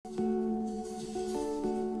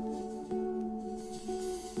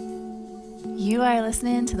You are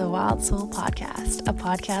listening to the Wild Soul Podcast, a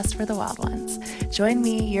podcast for the wild ones. Join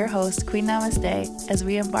me, your host, Queen Namaste, as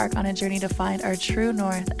we embark on a journey to find our true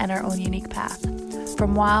north and our own unique path.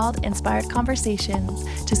 From wild, inspired conversations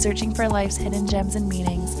to searching for life's hidden gems and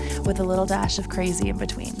meanings with a little dash of crazy in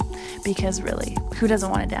between. Because really, who doesn't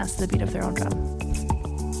want to dance to the beat of their own drum?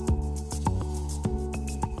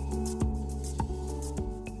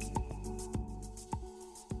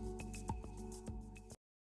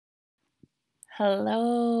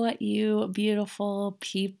 Hello, you beautiful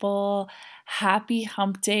people. Happy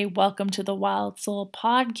hump day. Welcome to the Wild Soul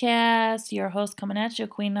Podcast. Your host coming at you,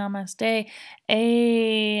 Queen Namaste.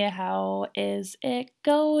 Hey, how is it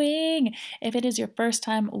going? If it is your first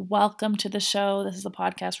time, welcome to the show. This is a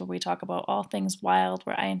podcast where we talk about all things wild,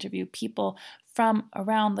 where I interview people from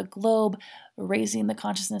around the globe, raising the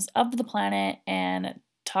consciousness of the planet and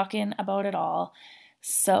talking about it all.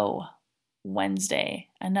 So, Wednesday,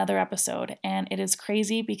 another episode, and it is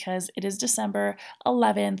crazy because it is December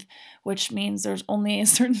 11th, which means there's only a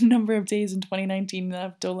certain number of days in 2019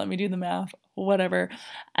 left. Don't let me do the math, whatever.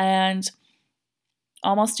 And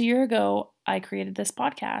almost a year ago, I created this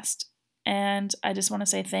podcast, and I just want to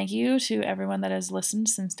say thank you to everyone that has listened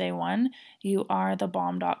since day one. You are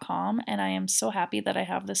thebomb.com, and I am so happy that I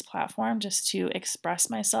have this platform just to express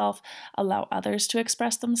myself, allow others to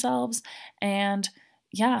express themselves, and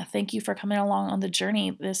yeah, thank you for coming along on the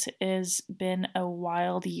journey. This has been a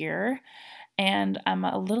wild year, and I'm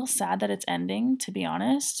a little sad that it's ending, to be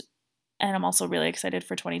honest. And I'm also really excited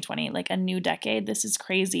for 2020, like a new decade. This is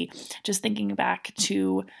crazy. Just thinking back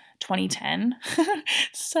to 2010,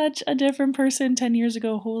 such a different person 10 years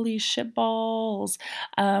ago. Holy shit balls.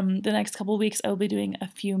 The next couple of weeks, I will be doing a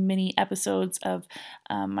few mini episodes of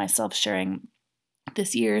myself sharing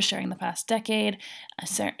this year, sharing the past decade,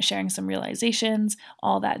 sharing some realizations,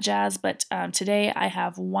 all that jazz. But today I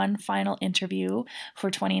have one final interview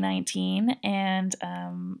for 2019, and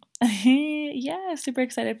yeah, super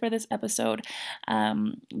excited for this episode.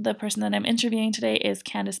 The person that I'm interviewing today is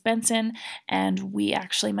Candice Benson, and we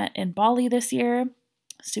actually met in Bali this year.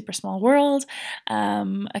 Super small world.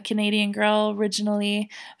 A Canadian girl originally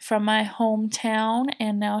from my hometown,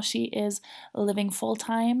 and now she is living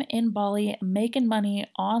full-time in Bali, making money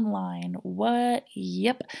online. What?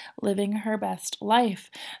 Yep, living her best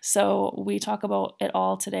life. So we talk about it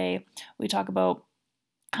all today. We talk about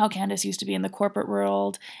how Candice used to be in the corporate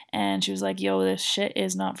world, and she was like, yo, this shit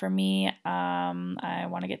is not for me. I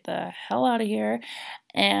want to get the hell out of here.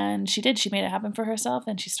 And she did. She made it happen for herself,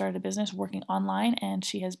 and she started a business working online, and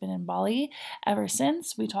she has been in Bali ever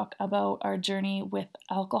since. We talk about our journey with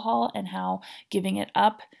alcohol and how giving it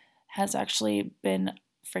up has actually been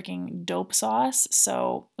freaking dope sauce.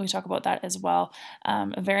 So we talk about that as well.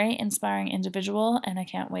 A very inspiring individual, and I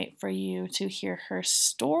can't wait for you to hear her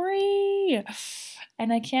story.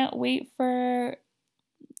 And I can't wait for,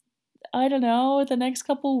 I don't know, the next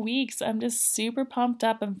couple weeks. I'm just super pumped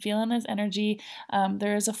up. I'm feeling this energy.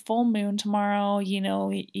 There is a full moon tomorrow. You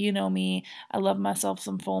know me. I love myself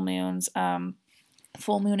some full moons.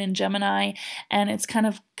 Full moon in Gemini, and it's kind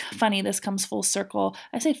of funny. This comes full circle.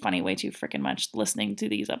 I say funny way too freaking much listening to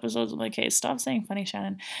these episodes. I'm like, hey, stop saying funny,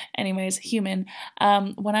 Shannon. Anyways, human.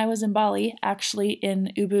 When I was in Bali, actually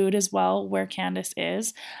in Ubud as well, where Candice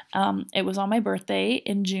is, it was on my birthday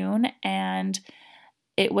in June, and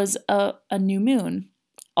it was a new moon,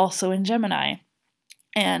 also in Gemini.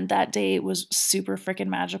 And that day was super freaking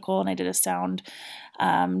magical, and I did a sound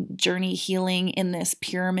journey healing in this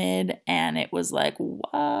pyramid, and it was like,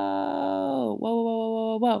 whoa.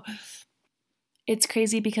 It's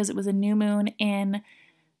crazy because it was a new moon in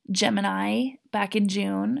Gemini back in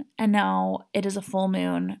June, and now it is a full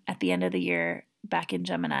moon at the end of the year back in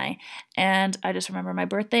Gemini. And I just remember my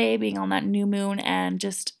birthday being on that new moon and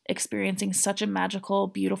just experiencing such a magical,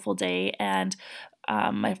 beautiful day, and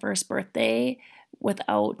my first birthday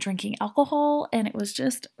without drinking alcohol, and it was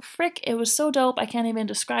just it was so dope. I can't even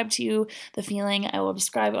describe to you the feeling. I will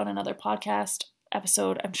describe on another podcast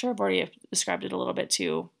episode. I'm sure I've already described it a little bit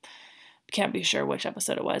too. Can't be sure which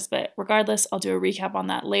episode it was, but regardless, I'll do a recap on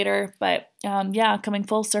that later. But yeah, coming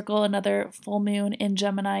full circle, another full moon in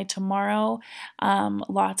Gemini tomorrow.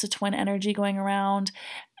 Lots of twin energy going around,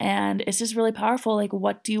 and it's just really powerful. Like,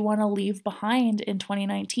 what do you want to leave behind in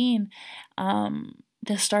 2019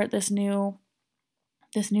 to start this new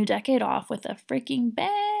decade off with a freaking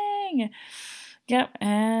bang? Yep,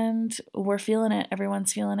 and we're feeling it.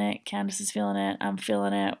 Everyone's feeling it. Candice is feeling it. I'm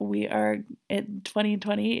feeling it.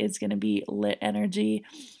 2020 is going to be lit energy,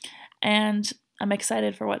 and I'm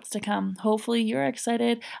excited for what's to come. Hopefully you're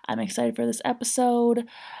excited. I'm excited for this episode.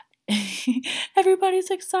 Everybody's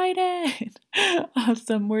excited.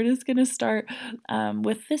 Awesome. We're just going to start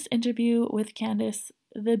with this interview with Candice,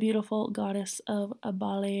 the beautiful goddess of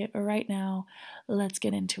Bali, right now. Let's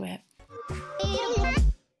get into it.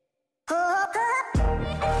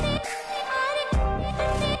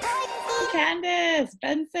 Candice,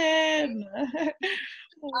 Benson.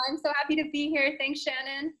 I'm so happy to be here. Thanks,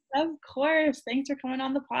 Shannon. Of course. Thanks for coming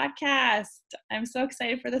on the podcast. I'm so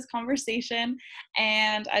excited for this conversation.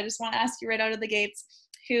 And I just want to ask you right out of the gates,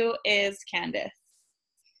 who is Candice?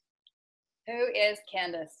 Who is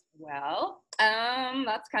Candice? Well,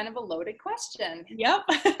 that's kind of a loaded question. Yep.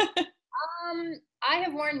 I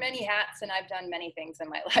have worn many hats and I've done many things in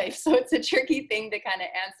my life. So it's a tricky thing to kind of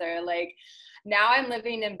answer. Like, now I'm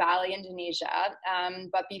living in Bali, Indonesia.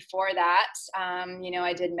 But before that,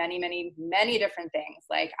 I did many, many, many different things.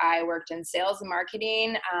 Like, I worked in sales and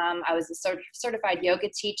marketing. I was a certified yoga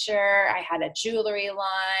teacher. I had a jewelry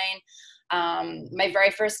line. My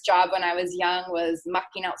very first job when I was young was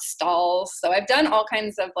mucking out stalls. So I've done all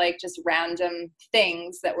kinds of like just random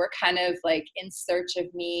things that were kind of like in search of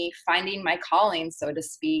me finding my calling, so to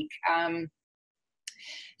speak.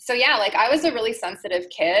 So yeah, like I was a really sensitive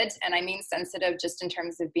kid, and I mean sensitive just in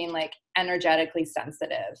terms of being like energetically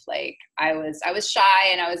sensitive. Like I was shy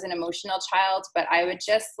and I was an emotional child, but I would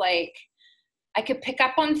just like, I could pick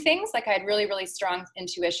up on things. Like I had really, really strong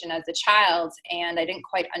intuition as a child, and I didn't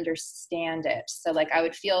quite understand it. So like I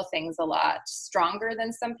would feel things a lot stronger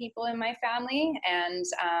than some people in my family. And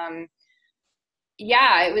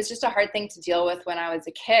yeah, it was just a hard thing to deal with when I was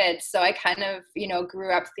a kid. So I kind of,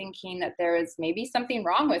 grew up thinking that there was maybe something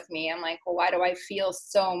wrong with me. I'm like, well, why do I feel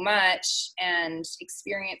so much and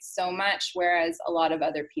experience so much, whereas a lot of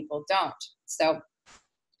other people don't? So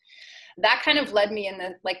that kind of led me in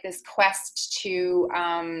this quest to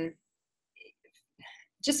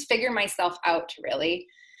just figure myself out, really.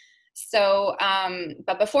 So,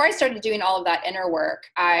 but before I started doing all of that inner work,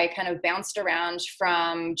 I kind of bounced around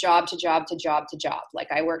from job to job to job to job. Like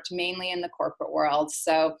I worked mainly in the corporate world.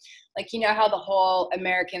 So like, how the whole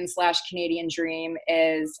American/Canadian dream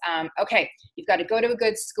is, okay, you've got to go to a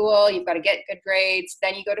good school, you've got to get good grades,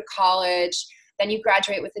 then you go to college, then you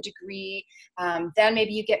graduate with a degree, then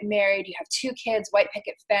maybe you get married, you have 2 kids, white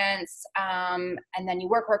picket fence, and then you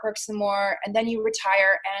work some more, and then you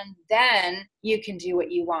retire, and then you can do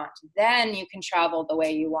what you want. Then you can travel the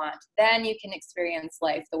way you want. Then you can experience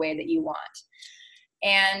life the way that you want.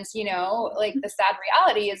 And, like the sad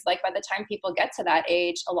reality is like by the time people get to that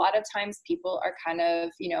age, a lot of times people are kind of,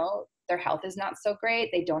 their health is not so great.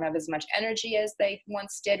 They don't have as much energy as they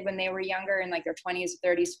once did when they were younger in like their 20s,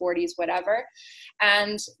 30s, 40s, whatever.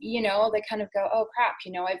 And, they kind of go, oh crap,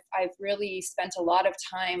 I've really spent a lot of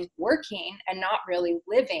time working and not really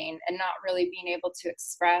living and not really being able to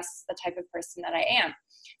express the type of person that I am.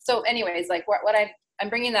 So anyways, like what I'm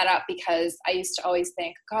bringing that up because I used to always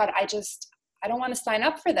think, God, I don't want to sign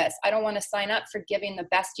up for this. I don't want to sign up for giving the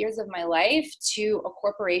best years of my life to a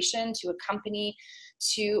corporation, to a company,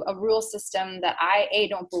 to a rule system that I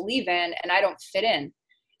don't believe in and I don't fit in.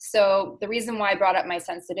 So the reason why I brought up my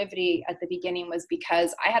sensitivity at the beginning was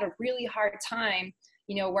because I had a really hard time,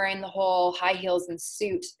 wearing the whole high heels and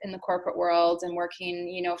suit in the corporate world and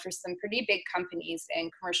working, for some pretty big companies in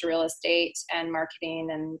commercial real estate and marketing.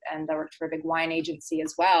 And I worked for a big wine agency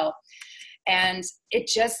as well. And it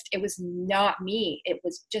was not me. It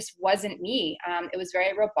wasn't me. It was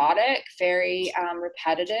very robotic, very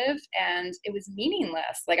repetitive, and it was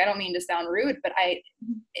meaningless. Like, I don't mean to sound rude, but it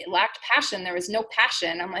lacked passion. There was no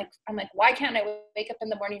passion. I'm like, why can't I wake up in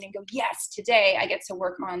the morning and go, yes, today I get to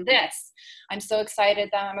work on this. I'm so excited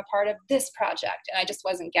that I'm a part of this project. And I just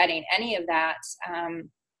wasn't getting any of that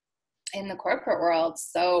in the corporate world.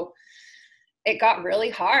 So it got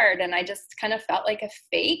really hard, and I just kind of felt like a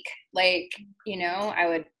fake. Like, I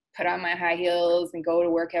would put on my high heels and go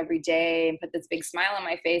to work every day and put this big smile on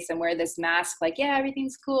my face and wear this mask like, yeah,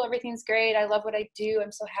 everything's cool, everything's great, I love what I do,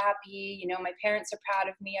 I'm so happy, my parents are proud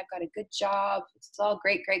of me, I've got a good job, it's all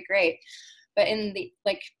great. But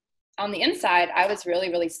on the inside, I was really,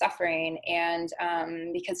 really suffering. And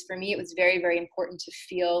because for me, it was very, very important to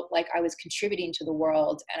feel like I was contributing to the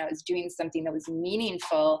world and I was doing something that was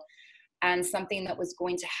meaningful and something that was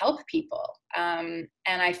going to help people. And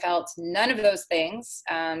I felt none of those things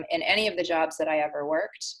in any of the jobs that I ever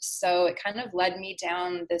worked. So it kind of led me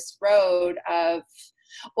down this road of,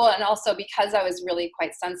 and also because I was really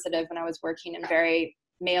quite sensitive and I was working in very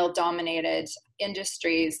male-dominated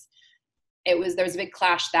industries, there was a big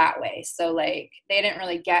clash that way. So like, they didn't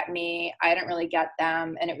really get me, I didn't really get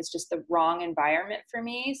them, and it was just the wrong environment for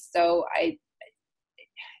me. So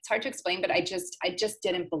it's hard to explain, but I just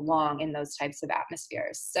didn't belong in those types of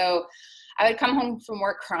atmospheres. So I would come home from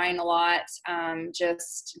work crying a lot,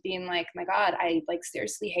 just being like, my God, I like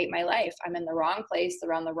seriously hate my life. I'm in the wrong place,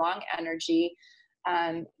 around the wrong energy,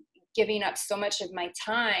 giving up so much of my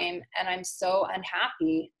time, and I'm so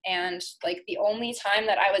unhappy. And like the only time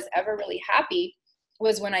that I was ever really happy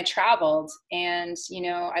was when I traveled. And, you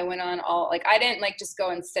know, I went on all, like, I didn't like just go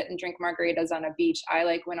and sit and drink margaritas on a beach. I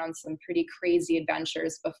like went on some pretty crazy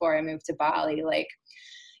adventures before I moved to Bali, like,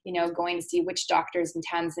 you know, going to see witch doctors in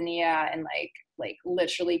Tanzania, and like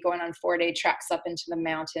literally going on 4-day treks up into the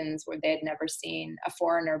mountains where they had never seen a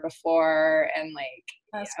foreigner before. And like,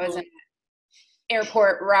 That's I was cool. in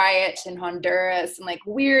airport riot in Honduras, and like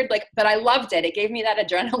weird, like, but I loved it. It gave me that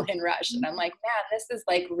adrenaline rush. And I'm like, man, this is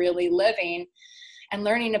like really living and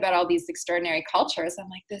learning about all these extraordinary cultures. I'm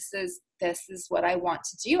like, this is what I want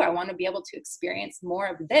to do. I want to be able to experience more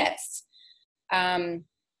of this.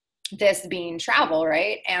 This being travel,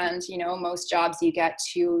 right? And, you know, most jobs you get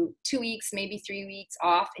 2 weeks, maybe 3 weeks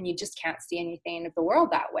off, and you just can't see anything of the world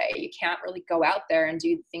that way. You can't really go out there and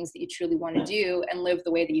do the things that you truly want to do and live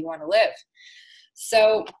the way that you want to live.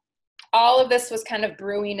 So all of this was kind of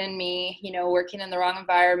brewing in me, you know, working in the wrong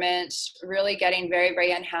environment, really getting very,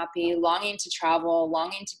 very unhappy, longing to travel,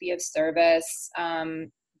 longing to be of service,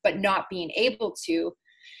 but not being able to.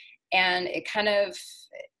 And it kind of,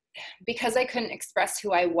 because I couldn't express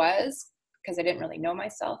who I was, because I didn't really know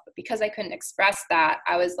myself, but because I couldn't express that,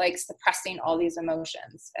 I was like suppressing all these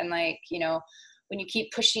emotions. And like, you know, when you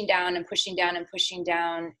keep pushing down and pushing down and pushing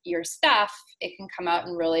down your stuff, it can come out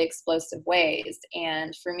in really explosive ways.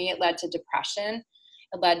 And for me, it led to depression.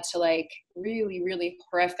 It led to like really, really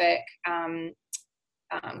horrific,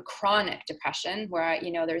 chronic depression, where I,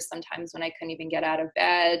 you know, there's sometimes when I couldn't even get out of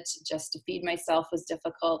bed. Just to feed myself was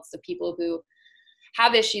difficult. So people who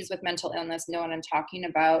have issues with mental illness know what I'm talking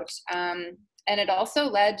about. And it also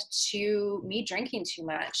led to me drinking too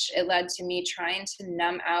much. It led to me trying to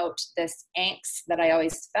numb out this angst that I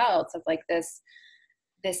always felt, of like this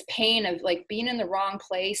pain of like being in the wrong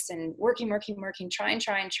place and working, trying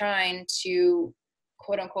to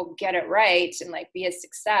quote unquote get it right and like be a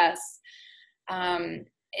success.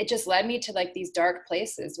 It just led me to like these dark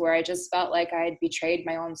places where I just felt like I had betrayed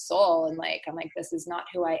my own soul. And like, I'm like, this is not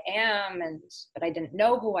who I am. But I didn't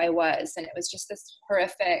know who I was. And it was just this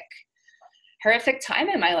horrific time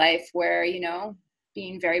in my life where, you know,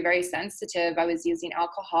 being very, very sensitive, I was using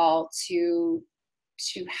alcohol to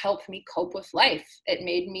help me cope with life. It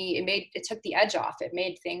took the edge off. It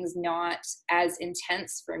made things not as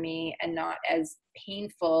intense for me and not as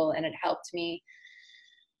painful. And it helped me.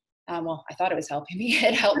 Well, I thought it was helping me.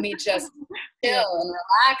 It helped me just chill and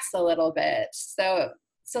relax a little bit. So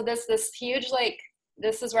this huge, like,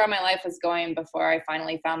 this is where my life was going before I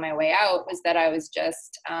finally found my way out, was that I was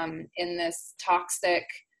just in this toxic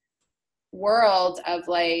world of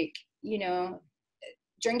like, you know,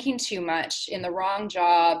 drinking too much, in the wrong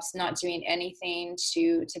jobs, not doing anything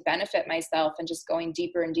to benefit myself, and just going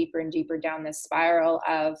deeper and deeper and deeper down this spiral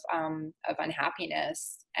of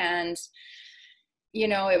unhappiness. And you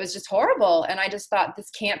know, it was just horrible. And I just thought, this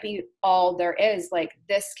can't be all there is. Like,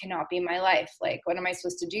 this cannot be my life. Like, what am I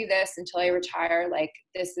supposed to do this until I retire? Like,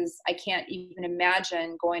 I can't even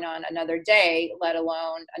imagine going on another day, let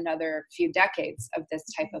alone another few decades of this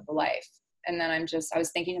type of a life. And then I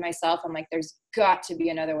was thinking to myself, I'm like, there's got to be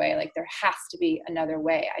another way. Like, there has to be another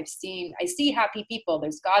way. I see happy people.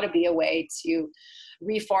 There's got to be a way to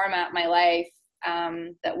reformat my life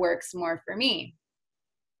that works more for me.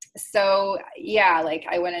 So yeah, like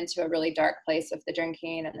I went into a really dark place with the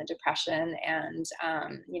drinking and the depression, and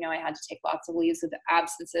you know, I had to take lots of leaves of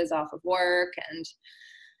absences off of work, and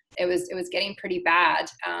it was getting pretty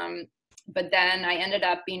bad. But then I ended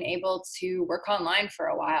up being able to work online for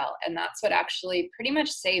a while, and that's what actually pretty much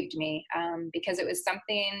saved me, because it was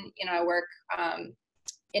something, you know, I work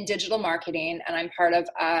in digital marketing, and I'm part of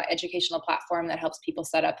an educational platform that helps people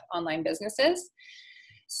set up online businesses.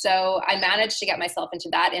 So I managed to get myself into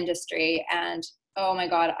that industry, and oh my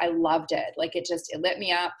God, I loved it. Like, it lit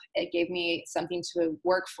me up. It gave me something to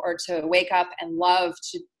work for, to wake up and love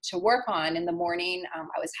to work on in the morning.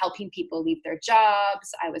 I was helping people leave their jobs.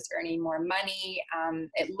 I was earning more money.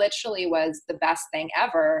 It literally was the best thing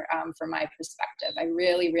ever, from my perspective. I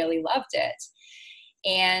really, really loved it.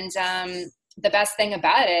 And the best thing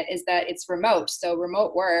about it is that it's remote. So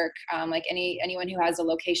remote work, like anyone who has a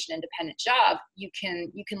location independent job, you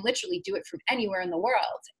can literally do it from anywhere in the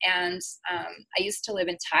world. And I used to live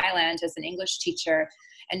in Thailand as an English teacher,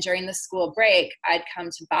 and during the school break, I'd come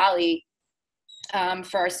to Bali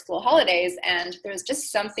for our school holidays, and there was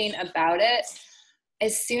just something about it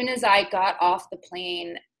as soon as I got off the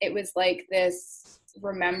plane, it was like this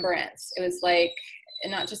remembrance. It was like,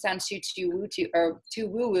 and not to sound too woo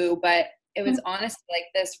woo, but it was honestly like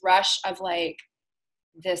this rush of like,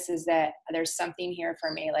 this is it. There's something here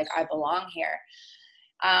for me. Like, I belong here.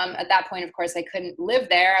 At that point, of course, I couldn't live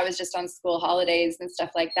there. I was just on school holidays and stuff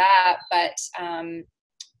like that. But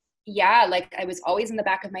yeah, like I was always in the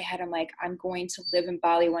back of my head. I'm like, I'm going to live in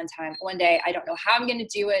Bali one day. I don't know how I'm going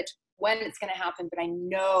to do it, when it's going to happen, but I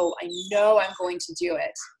know I'm going to do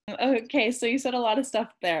it. Okay, so you said a lot of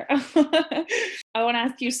stuff there. I want to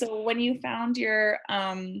ask you, so when you found your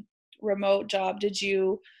remote job, did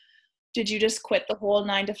you just quit the whole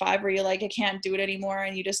 9 to 5? Were you like, I can't do it anymore,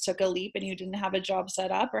 and you just took a leap and you didn't have a job set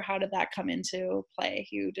up? Or how did that come into play?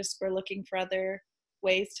 You just were looking for other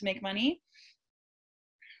ways to make money?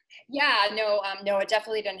 Yeah, no, it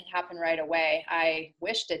definitely didn't happen right away. I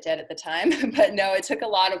wished it did at the time, but no, it took a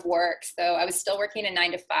lot of work. So I was still working a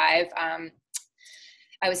 9 to 5.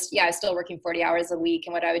 I was still working 40 hours a week.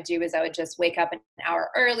 And what I would do is I would just wake up an hour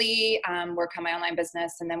early, work on my online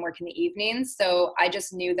business, and then work in the evenings. So I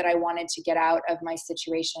just knew that I wanted to get out of my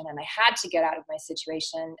situation, and I had to get out of my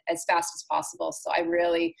situation as fast as possible. So I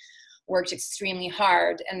really worked extremely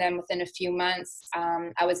hard. And then within a few months,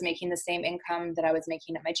 I was making the same income that I was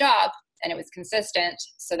making at my job, and it was consistent.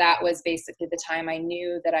 So that was basically the time I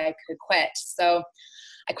knew that I could quit. So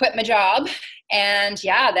I quit my job, and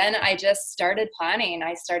yeah, then I just started planning.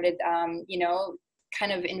 I started,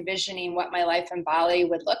 kind of envisioning what my life in Bali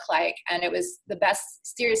would look like. And it was the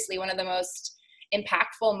best, seriously, one of the most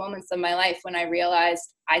impactful moments of my life when I realized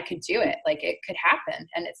I could do it. Like, it could happen,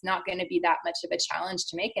 and it's not going to be that much of a challenge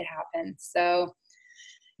to make it happen. So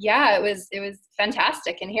yeah, it was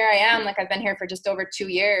fantastic. And here I am, like I've been here for just over 2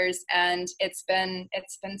 years, and it's been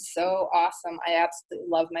so awesome. I absolutely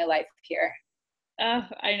love my life here. Oh,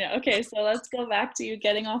 I know. Okay, so let's go back to you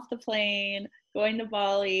getting off the plane, going to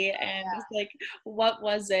Bali, and just like, what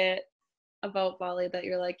was it about Bali that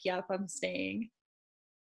you're like, yep, I'm staying?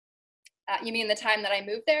 You mean the time that I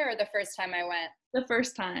moved there, or the first time I went? The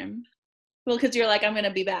first time. Well, because you're like, I'm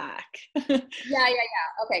gonna be back. Yeah.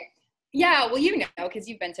 Okay. Yeah, well, because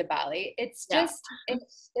you've been to Bali. It's Yeah. just,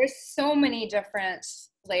 there's so many different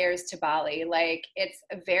layers to Bali. Like, it's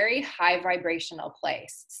a very high vibrational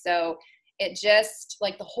place. So it just,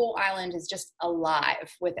 like, the whole island is just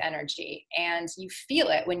alive with energy, and you feel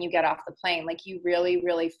it when you get off the plane. Like, you really,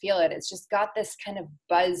 really feel it. It's just got this kind of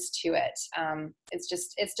buzz to it. It's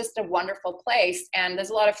just a wonderful place. And there's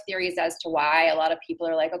a lot of theories as to why. A lot of people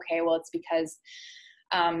are like, okay, well, it's because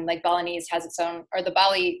like Balinese has its own, or the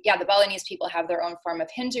Balinese people have their own form of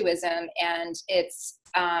Hinduism, and it's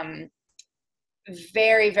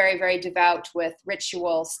very, very, very devout with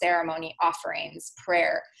ritual, ceremony, offerings,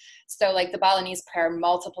 prayer. So like the Balinese prayer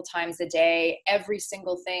multiple times a day, every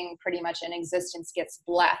single thing pretty much in existence gets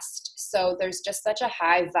blessed. So there's just such a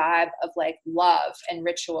high vibe of like love and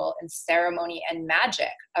ritual and ceremony and magic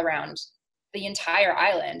around the entire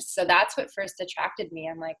island. So that's what first attracted me.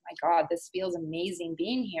 I'm like, my God, this feels amazing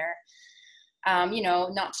being here.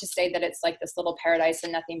 Not to say that it's like this little paradise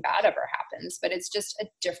and nothing bad ever happens, but it's just a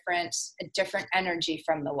different energy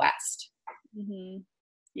from the West. Mm-hmm.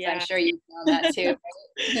 Yeah. So I'm Yeah. sure you found that too.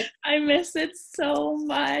 Right? I miss it so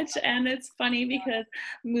much. And it's funny because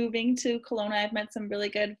moving to Kelowna, I've met some really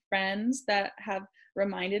good friends that have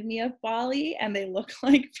reminded me of Bali, and they look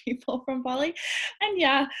like people from Bali. And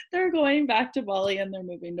yeah, they're going back to Bali, and they're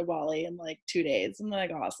moving to Bali in like 2 days. I'm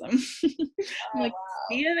like, awesome. I'm like, Wow.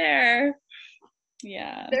 see you there.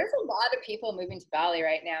 Yeah. There's a lot of people moving to Bali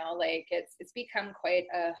right now. Like, it's become quite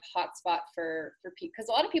a hot spot for people, because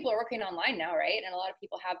a lot of people are working online now, right? And a lot of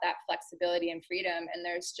people have that flexibility and freedom. And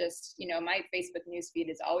there's just, my Facebook newsfeed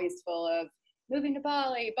is always full of moving to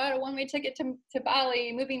Bali, bought a one-way ticket to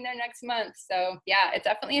Bali, moving there next month. So yeah, it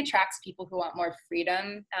definitely attracts people who want more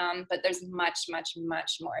freedom. But there's much, much,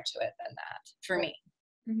 much more to it than that for me.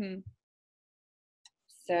 Mm-hmm.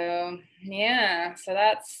 So yeah, so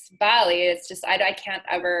that's Bali. It's just, I can't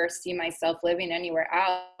ever see myself living anywhere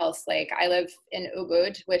else. Like, I live in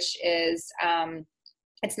Ubud, which is,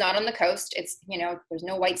 it's not on the coast. It's, there's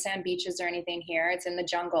no white sand beaches or anything here. It's in the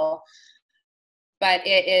jungle, but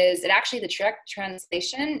it actually, the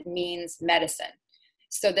translation means medicine.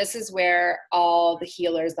 So this is where all the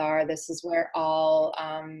healers are. This is where all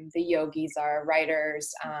the yogis are,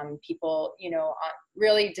 writers, people,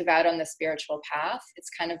 really devout on the spiritual path. It's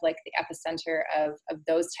kind of like the epicenter of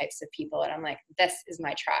those types of people. And I'm like, this is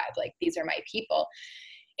my tribe. Like, these are my people.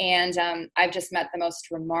 And I've just met the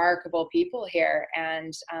most remarkable people here.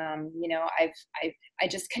 And, I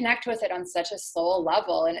just connect with it on such a soul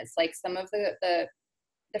level. And it's like some of the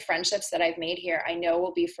the friendships that I've made here, I know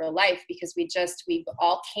will be for life, because we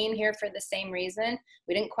all came here for the same reason.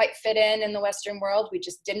 We didn't quite fit in the Western world. We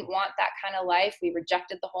just didn't want that kind of life. We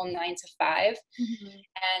rejected the whole 9 to 5. Mm-hmm.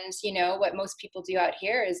 And, what most people do out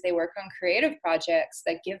here is they work on creative projects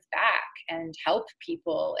that give back and help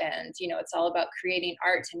people. And, it's all about creating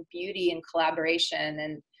art and beauty and collaboration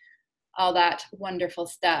and all that wonderful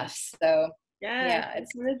stuff. So Yes, yeah,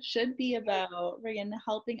 that's what it should be about. Again,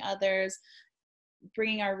 helping others,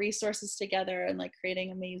 bringing our resources together, and like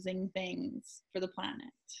creating amazing things for the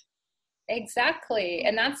planet. exactly.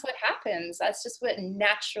 And that's what happens. That's just what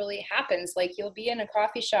naturally happens. Like, you'll be in a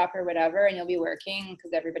coffee shop or whatever, and you'll be working,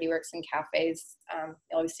 because everybody works in cafes. You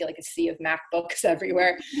always see like a sea of MacBooks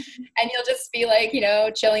everywhere. And you'll just be like,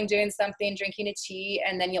 chilling, doing something, drinking a tea.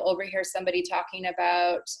 And then you'll overhear somebody talking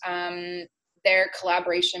about their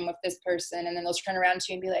collaboration with this person. And then they'll turn around to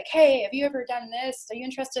you and be like, hey, have you ever done this? Are you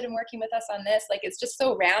interested in working with us on this? Like, it's just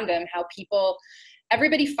so random how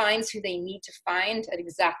everybody finds who they need to find at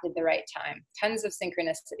exactly the right time. Tons of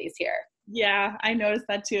synchronicities here. Yeah, I noticed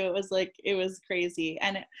that too. It was crazy.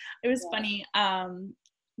 And it was funny.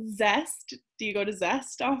 Zest. Do you go to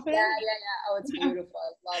Zest often? Yeah. Oh, it's beautiful.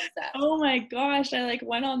 I love that. Oh my gosh. I like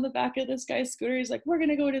went on the back of this guy's scooter. He's like, we're going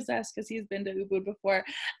to go to Zest, because he's been to Ubud before.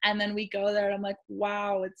 And then we go there and I'm like,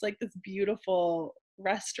 wow, it's like this beautiful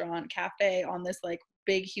restaurant cafe on this like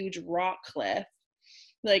big, huge rock cliff,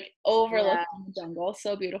 like overlooking the jungle.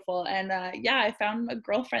 So beautiful. And I found a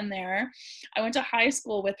girlfriend there. I went to high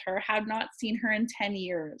school with her, had not seen her in 10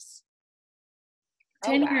 years.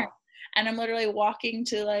 10 years. And I'm literally walking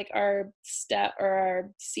to like our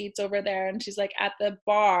seats over there, and she's like at the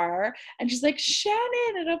bar, and she's like,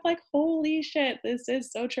 Shannon, and I'm like, holy shit, this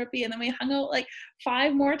is so trippy. And then we hung out like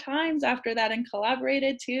 5 more times after that and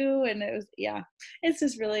collaborated too, and it was it's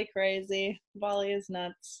just really crazy. Bali is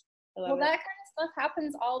nuts. I love it. That kind of stuff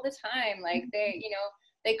happens all the time. Like,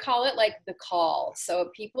 they call it like the call.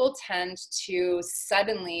 So people tend to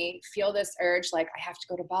suddenly feel this urge, like, I have to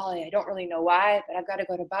go to Bali. I don't really know why, but I've got to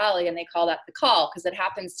go to Bali. And they call that the call, because it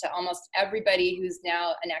happens to almost everybody who's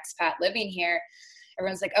now an expat living here.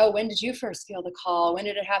 Everyone's like, oh, when did you first feel the call? When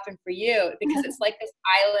did it happen for you? Because it's like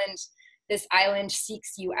this island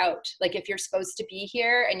seeks you out. Like, if you're supposed to be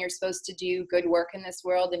here and you're supposed to do good work in this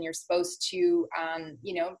world, and you're supposed to,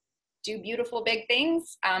 do beautiful big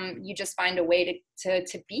things, you just find a way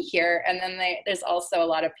to be here. And then there's also a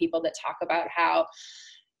lot of people that talk about how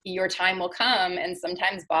your time will come, and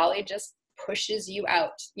sometimes Bali just pushes you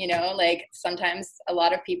out. Like, sometimes a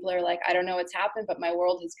lot of people are like, I don't know what's happened, but my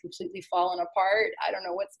world has completely fallen apart. I don't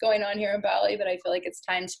know what's going on here in Bali, but I feel like it's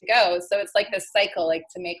time to go. So it's like this cycle, like,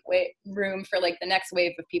 to make room for like the next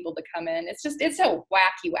wave of people to come in. It's a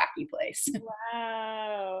wacky place.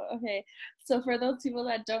 Wow. Okay. So for those people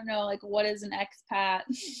that don't know, like, what is an expat?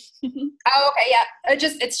 Oh, okay. Yeah.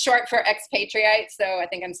 It's short for expatriate. So I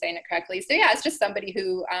think I'm saying it correctly. So yeah, it's just somebody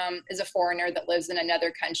who is a foreigner that lives in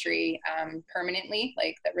another country permanently,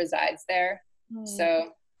 like, that resides there.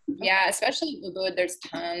 So yeah, especially in Ubud, there's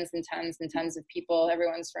tons and tons and tons of people.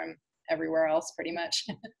 Everyone's from everywhere else pretty much.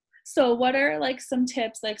 So what are like some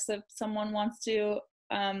tips, like, so if someone wants to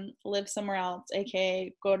live somewhere else,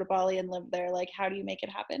 aka go to Bali and live there, like, how do you make it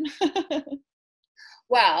happen?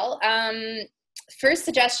 Well, first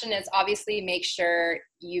suggestion is obviously make sure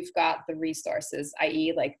you've got the resources,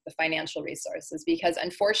 i.e. like the financial resources, because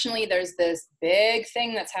unfortunately there's this big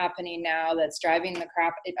thing that's happening now that's driving the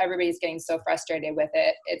crap. Everybody's getting so frustrated with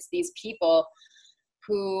it. It's these people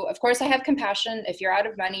who, of course, I have compassion. If you're out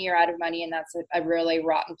of money, you're out of money, and that's a really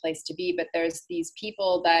rotten place to be. But there's these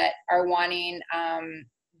people that are wanting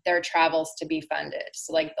their travels to be funded.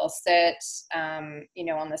 So like, they'll sit, on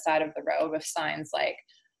the side of the road with signs like,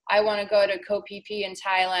 I want to go to Koh Phi Phi in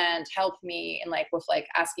Thailand, help me, and like with like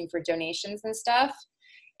asking for donations and stuff.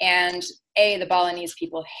 And the Balinese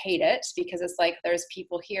people hate it, because it's like, there's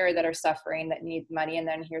people here that are suffering that need money, and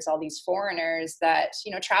then here's all these foreigners that,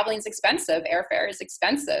 traveling is expensive, airfare is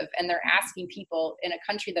expensive, and they're asking people in a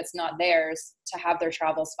country that's not theirs to have their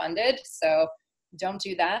travels funded. So don't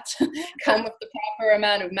do that. Come with the proper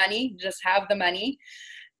amount of money, just have the money.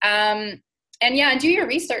 And yeah, do your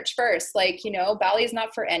research first. Like, Bali is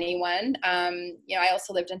not for anyone. I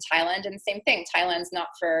also lived in Thailand, and same thing. Thailand's not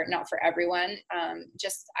for everyone.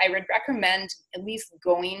 I would recommend at least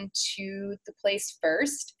going to the place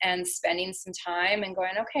first and spending some time and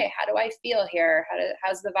going, okay, how do I feel here?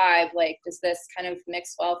 How's the vibe? Like, does this kind of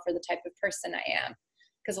mix well for the type of person I am?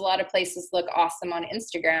 Because a lot of places look awesome on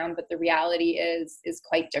Instagram, but the reality is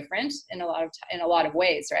quite different in a lot of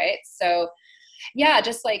ways, right? So yeah,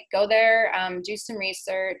 just like go there, do some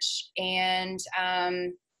research, and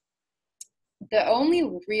the only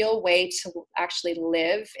real way to actually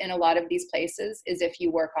live in a lot of these places is if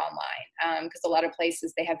you work online. Because a lot of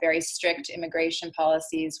places, they have very strict immigration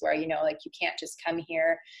policies where, you know, like you can't just come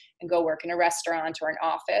here and go work in a restaurant or an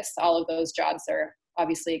office. All of those jobs are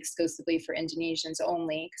obviously exclusively for Indonesians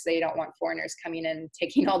only, because they don't want foreigners coming in and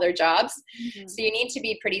taking all their jobs. Mm-hmm. So you need to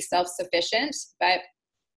be pretty self-sufficient. But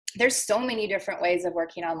there's so many different ways of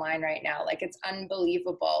working online right now. Like, it's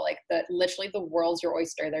unbelievable. Like, literally the world's your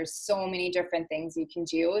oyster. There's so many different things you can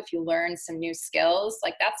do if you learn some new skills.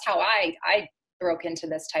 Like, that's how I broke into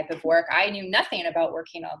this type of work. I knew nothing about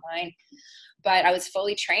working online, but I was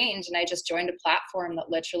fully trained, and I just joined a platform that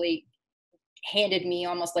literally handed me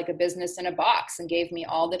almost like a business in a box and gave me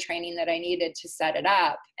all the training that I needed to set it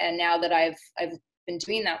up. And now that I've been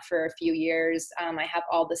doing that for a few years, I have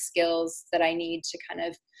all the skills that I need to kind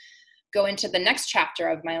of go into the next chapter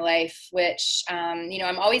of my life, which, you know,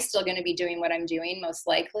 I'm always still going to be doing what I'm doing, most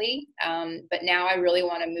likely. But now I really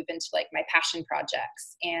want to move into like my passion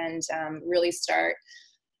projects and really start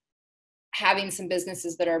having some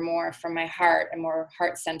businesses that are more from my heart and more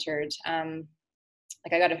heart-centered.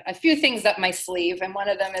 Like, I got a few things up my sleeve, and one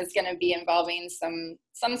of them is going to be involving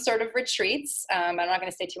some sort of retreats. I'm not going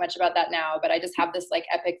to say too much about that now, but I just have this like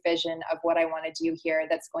epic vision of what I want to do here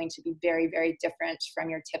that's going to be very, very different from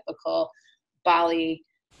your typical Bali,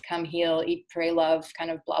 come heal, eat, pray, love kind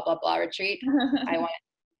of blah, blah, blah retreat. I want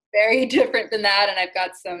it very different than that. And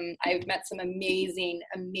I've met some amazing,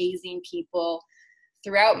 amazing people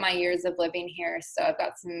throughout my years of living here. So I've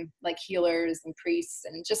got some like healers and priests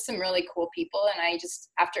and just some really cool people. And I just,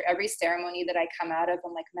 after every ceremony that I come out of,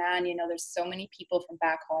 I'm like, man, you know, there's so many people from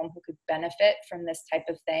back home who could benefit from this type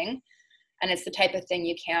of thing. And it's the type of thing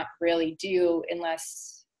you can't really do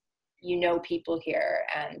unless you know people here.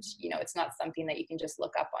 And, you know, it's not something that you can just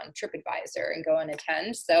look up on TripAdvisor and go and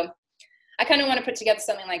attend. So I kind of want to put together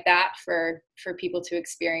something like that for people to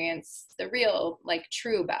experience the real, like,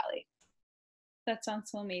 true Bali. That sounds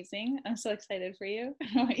so amazing. I'm so excited for you.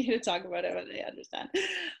 I want you to talk about it, but I understand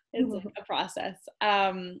it's like a process.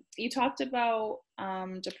 You talked about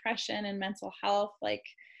depression and mental health. Like,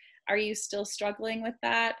 are you still struggling with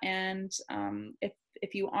that? And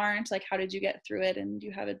if you aren't, like, how did you get through it? And do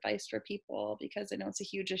you have advice for people? Because I know it's a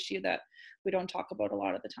huge issue that we don't talk about a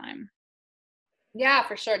lot of the time. Yeah,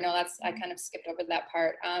 for sure. No, I kind of skipped over that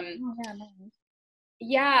part. Oh, yeah, no.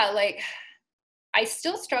 Yeah, like, I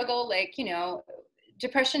still struggle, like, you know,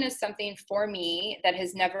 depression is something for me that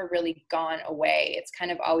has never really gone away. It's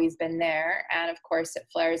kind of always been there. And of course it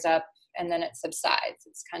flares up and then it subsides.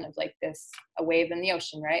 It's kind of like a wave in the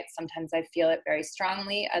ocean, right? Sometimes I feel it very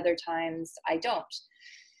strongly. Other times I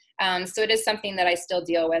don't. So it is something that I still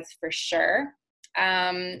deal with for sure.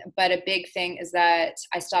 But a big thing is that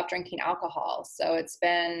I stopped drinking alcohol. So it's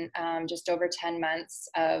been just over 10 months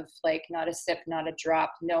of like not a sip, not a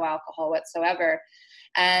drop, no alcohol whatsoever.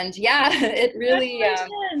 And yeah, it really,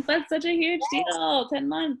 that's such a huge deal. 10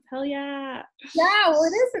 months. Hell yeah. yeah, well,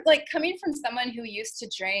 it is like coming from someone who used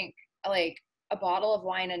to drink like a bottle of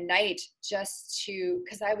wine a night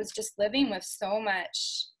because I was just living with so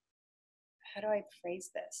much, how do I phrase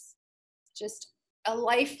this? Just a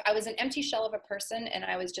life, I was an empty shell of a person, and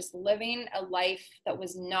I was just living a life that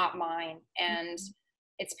was not mine. And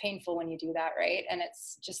it's painful when you do that, right? And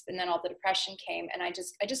and then all the depression came, and I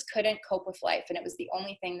just couldn't cope with life, and it was the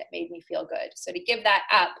only thing that made me feel good. So to give that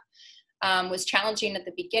up was challenging at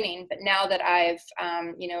the beginning, but now that I've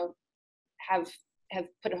you know, have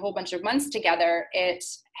put a whole bunch of months together, it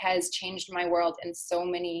has changed my world in so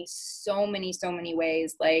many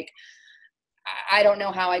ways. Like, I don't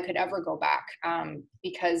know how I could ever go back,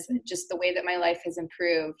 because just the way that my life has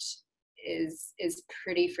improved is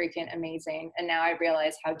pretty freaking amazing. And now I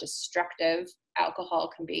realize how destructive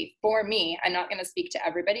alcohol can be for me. I'm not going to speak to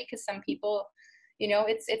everybody, because some people, you know,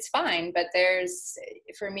 it's fine, but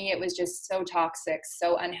for me, it was just so toxic,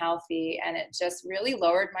 so unhealthy, and it just really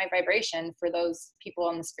lowered my vibration. For those people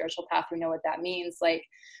on the spiritual path who know what that means, like,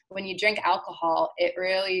 when you drink alcohol, it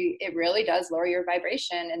really does lower your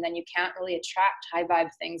vibration, and then you can't really attract high vibe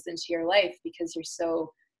things into your life, because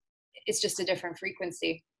it's just a different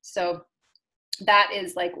frequency. So that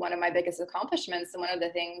is like one of my biggest accomplishments, and one of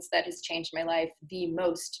the things that has changed my life the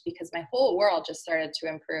most, because my whole world just started to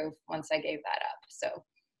improve once I gave that up. So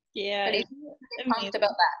yeah, pretty pumped about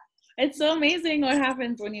that. It's so amazing what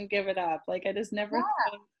happens when you give it up. Like, I just never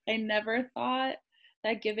thought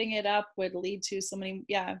that giving it up would lead to so many,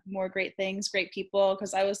 more great things, great people.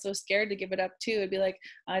 Cause I was so scared to give it up too. It'd be like,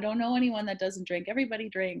 I don't know anyone that doesn't drink. Everybody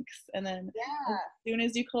drinks. And then as soon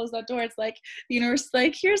as you close that door, it's like, the universe,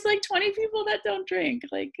 like, here's like 20 people that don't drink.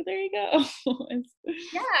 Like, there you go. And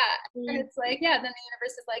it's like, then the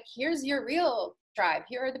universe is like, here's your real tribe.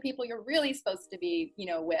 Here are the people you're really supposed to be,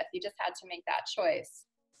 with. You just had to make that choice.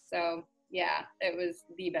 So yeah, it was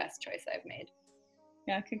the best choice I've made.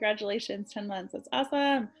 Yeah, congratulations, 10 months. That's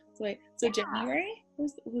awesome. So January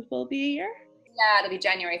will be a year? Yeah, it'll be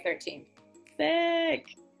January 13th. Sick.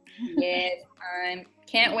 Yes, I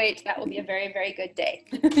can't wait. That will be a very, very good day.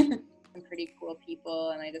 Some pretty cool people,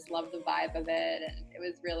 and I just love the vibe of it, and it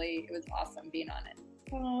was awesome being on it.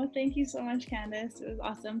 Oh, thank you so much, Candice. It was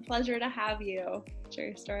awesome. Pleasure to have you. Share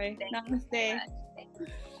your story. Namaste. Thank you.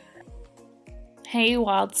 Hey,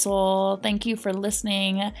 Wild Soul. Thank you for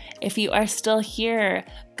listening. If you are still here,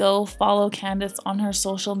 go follow Candice on her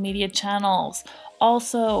social media channels.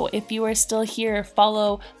 Also, if you are still here,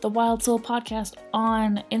 follow the Wild Soul Podcast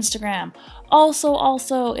on Instagram.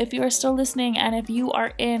 Also, if you are still listening and if you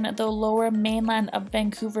are in the lower mainland of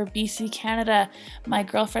Vancouver, BC, Canada, my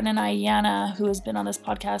girlfriend and I, Yana, who has been on this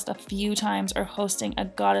podcast a few times, are hosting a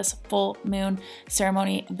goddess full moon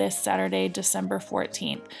ceremony this Saturday, December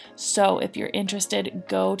 14th. So if you're interested,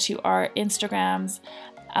 go to our Instagrams.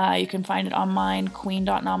 You can find it on mine,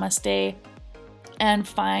 queen.namaste, and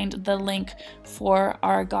find the link for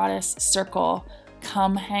our goddess circle.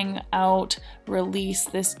 Come hang out, release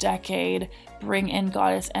this decade, bring in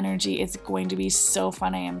goddess energy. It's going to be so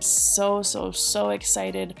fun. I am so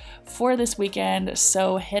excited for this weekend.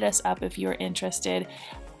 So hit us up if you're interested.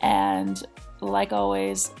 And like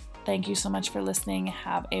always, thank you so much for listening.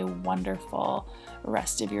 Have a wonderful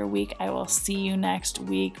rest of your week. I will see you next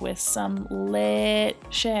week with some lit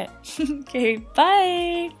shit. Okay,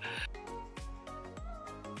 bye.